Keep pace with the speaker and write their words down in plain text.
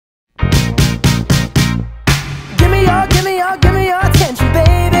your attention,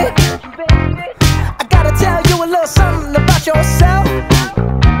 baby. I gotta tell you a little something about yourself.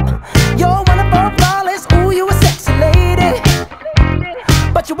 You're wonderful, flawless, ooh, you a sexy lady.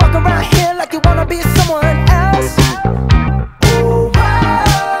 But you walk around here like you wanna be someone else. Ooh,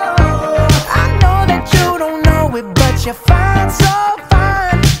 whoa. I know that you don't know it, but you're fine, so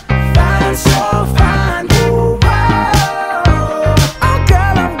fine. Fine, so fine. Ooh, whoa. Oh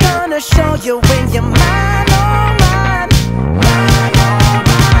girl, I'm gonna show you when you're mine, oh mine. Mine, oh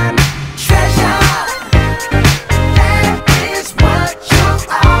mine. Treasure, that is what you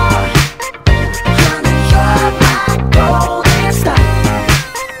are. Honey, you're my golden star.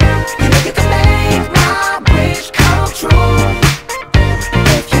 You know you can make my wish come true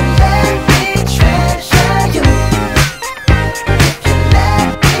if you let me treasure you. If you let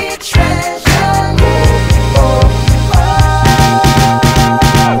me treasure you. Oh,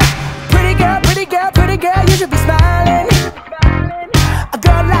 oh. Pretty girl, pretty girl, pretty girl, you should be smiling. A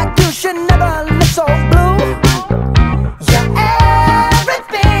girl like you should never look so blue. You're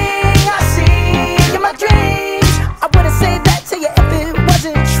everything I see in my dreams. I wouldn't say that to you if it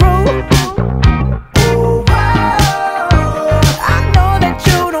wasn't true. Ooh, whoa. I know that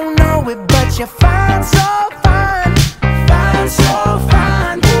you don't know it, but you're fine, so fine. Fine, so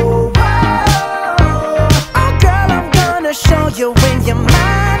fine. Ooh, whoa. Oh girl, I'm gonna show you when you're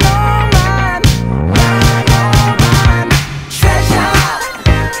mine, oh mine. Mine, oh mine. Treasure,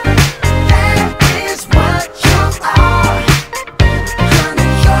 that is what you are. Honey,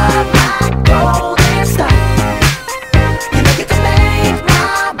 you're my golden star. You know you can make my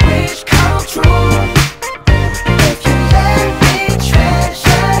wish come true if you let me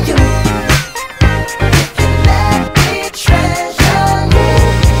treasure you. If you let me treasure you.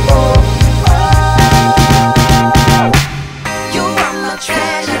 Oh, oh. You are my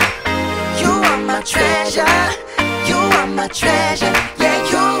treasure. You are my treasure. You are my treasure.